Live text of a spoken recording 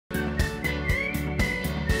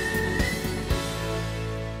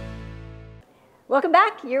Welcome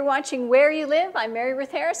back. You're watching Where You Live. I'm Mary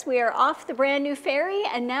Ruth. We are off the brand new ferry,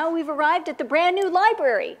 and now we've arrived at the brand new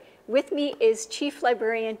library. With me is Chief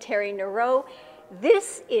Librarian Terry Noreault.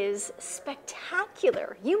 This is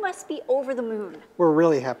spectacular. You must be over the moon. We're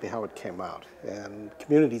really happy how it came out, and the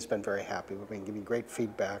community's been very happy. We've been giving great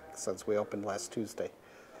feedback since we opened last Tuesday.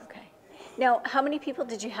 Okay. Now, how many people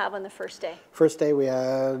did you have on the first day? First day we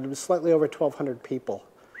had slightly over 1,200 people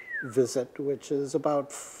visit, which is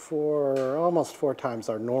about almost four times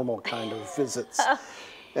our normal kind of visits.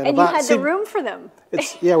 And you had the room for them.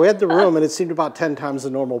 Yeah, we had the room, and it seemed about 10 times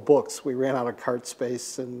the normal books. We ran out of cart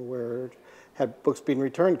space, and had books being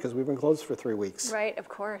returned because we've been closed for 3 weeks. Right, of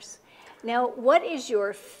course. Now, what is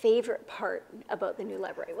your favorite part about the new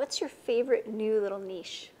library? What's your favorite new little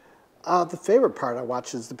niche? The favorite part I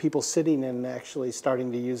watch is the people sitting and actually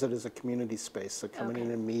starting to use it as a community space. So coming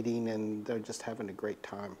in and meeting, and they're just having a great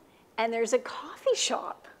time. And there's a coffee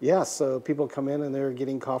shop. Yeah, so people come in and they're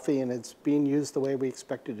getting coffee, and it's being used the way we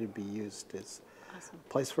expected it to be used. It's a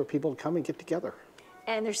place for people to come and get together.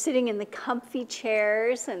 And they're sitting in the comfy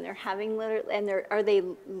chairs, and they're having are they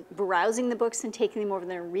browsing the books and taking them over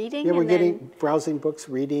there and reading? Yeah, we're browsing books,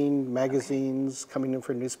 reading magazines, coming in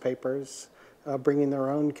for newspapers, bringing their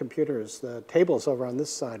own computers. The tables over on this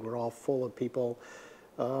side were all full of people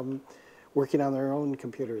working on their own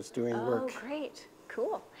computers, doing work. Oh, great.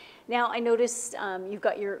 Cool. Now, I noticed you've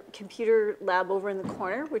got your computer lab over in the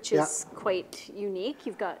corner, which is quite unique.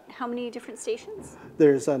 You've got how many different stations?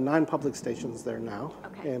 There's 9 public stations there now,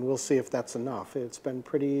 and we'll see if that's enough. It's been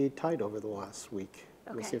pretty tight over the last week.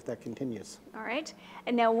 We'll see if that continues. All right.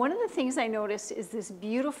 And now, one of the things I noticed is this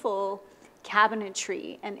beautiful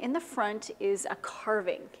cabinetry, and in the front is a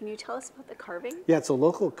carving. Can you tell us about the carving? Yeah, it's a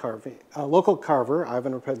local carving. Local carver,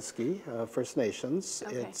 Ivan Rapensky, First Nations.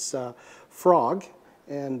 It's frog.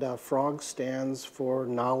 And frog stands for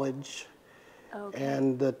knowledge,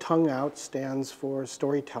 and the tongue out stands for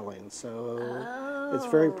storytelling. So it's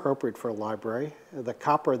very appropriate for a library. The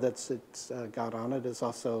copper it's got on it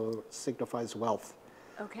also signifies wealth.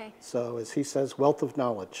 Okay. So as he says, wealth of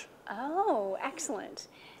knowledge. Oh, excellent.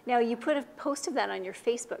 Now, you put a post of that on your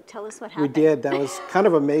Facebook. Tell us what happened. We did. That was kind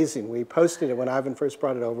of amazing. We posted it when Ivan first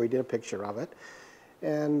brought it over. We did a picture of it.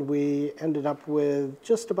 And we ended up with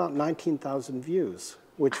just about 19,000 views,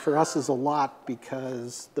 which for us is a lot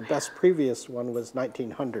because the best previous one was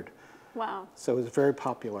 1,900. Wow. So it was very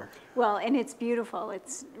popular. Well, and it's beautiful.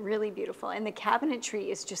 It's really beautiful. And the cabinetry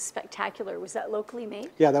is just spectacular. Was that locally made?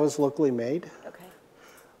 Yeah, that was locally made. Okay.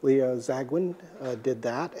 Leo Zagwin did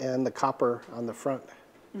that, and the copper on the front.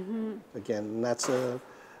 Again, and that's the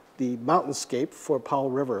mountainscape for Powell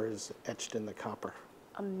River is etched in the copper.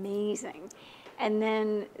 Amazing. And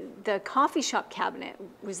then the coffee shop cabinet,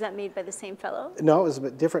 was that made by the same fellow? No, it was a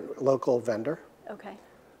different local vendor. Okay.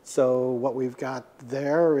 So what we've got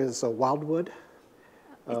there is a wildwood.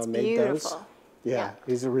 It's made beautiful. Those. Yeah,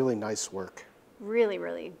 these are really nice work. Really,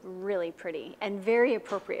 really, really pretty and very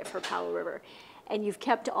appropriate for Powell River. And you've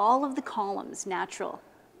kept all of the columns natural,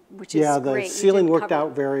 which is great. Yeah, the ceiling worked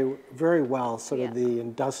out very, very well. Sort of the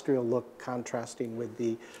industrial look contrasting with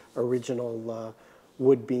the original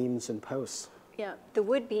wood beams and posts. Yeah, the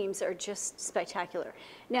wood beams are just spectacular.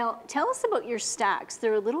 Now, tell us about your stacks.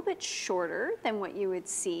 They're a little bit shorter than what you would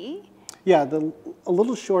see. Yeah, a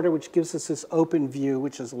little shorter, which gives us this open view,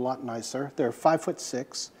 which is a lot nicer. They're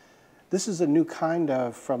 5'6". This is a new kind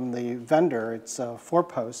of from the vendor. It's a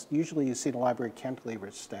 4-post. Usually you see the library cantilever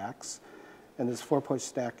stacks, and this 4-post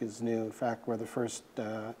stack is new. In fact, we're the first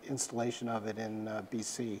installation of it in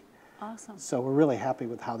BC. Awesome. So we're really happy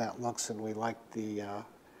with how that looks, and we like the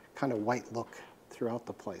kind of white look throughout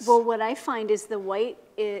the place. Well, what I find is the white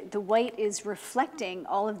is reflecting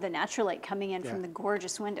all of the natural light coming in from the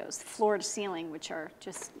gorgeous windows, floor to ceiling, which are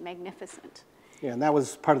just magnificent. Yeah, and that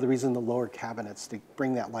was part of the reason the lower cabinets, to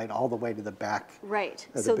bring that light all the way to the back. Right,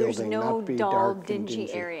 of the so building, there's no dull,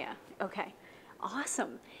 dingy area. Okay,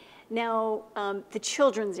 awesome. Now, the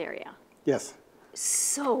children's area. Yes.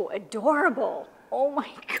 So adorable. Oh my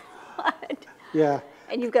God. Yeah.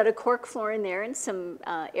 And you've got a cork floor in there and some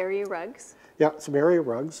area rugs. Yeah, some area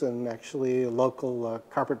rugs, and actually a local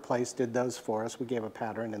carpet place did those for us. We gave a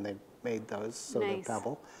pattern and they made those, so the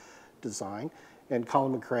bevel design. And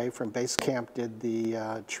Colin McRae from Base Camp did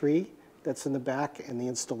the tree that's in the back and the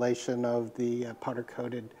installation of the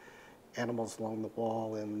powder-coated animals along the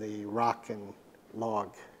wall and the rock and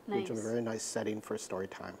log, which is a very nice setting for story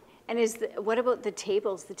time. And what about the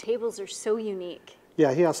tables? The tables are so unique.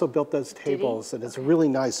 Yeah, he also built those tables, and it's really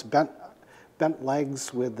nice, bent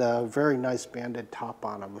legs with a very nice banded top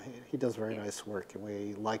on them. He does very nice work, and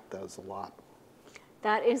we like those a lot.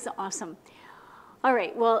 That is awesome. All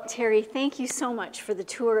right, well, Terry, thank you so much for the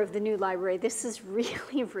tour of the new library. This is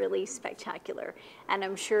really, really spectacular. And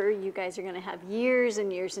I'm sure you guys are going to have years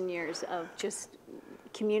and years and years of just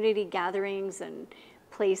community gatherings and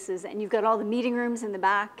places. And you've got all the meeting rooms in the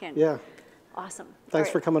back. And yeah. Awesome.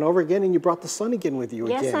 Thanks for coming over again, and you brought the sun again with you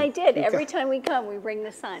again. Yes, I did. Every time we come, we bring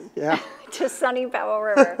the sun. Yeah. To sunny Powell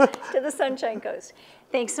River, to the Sunshine Coast.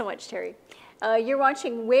 Thanks so much, Terry. You're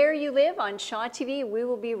watching Where You Live on Shaw TV. We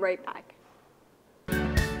will be right back.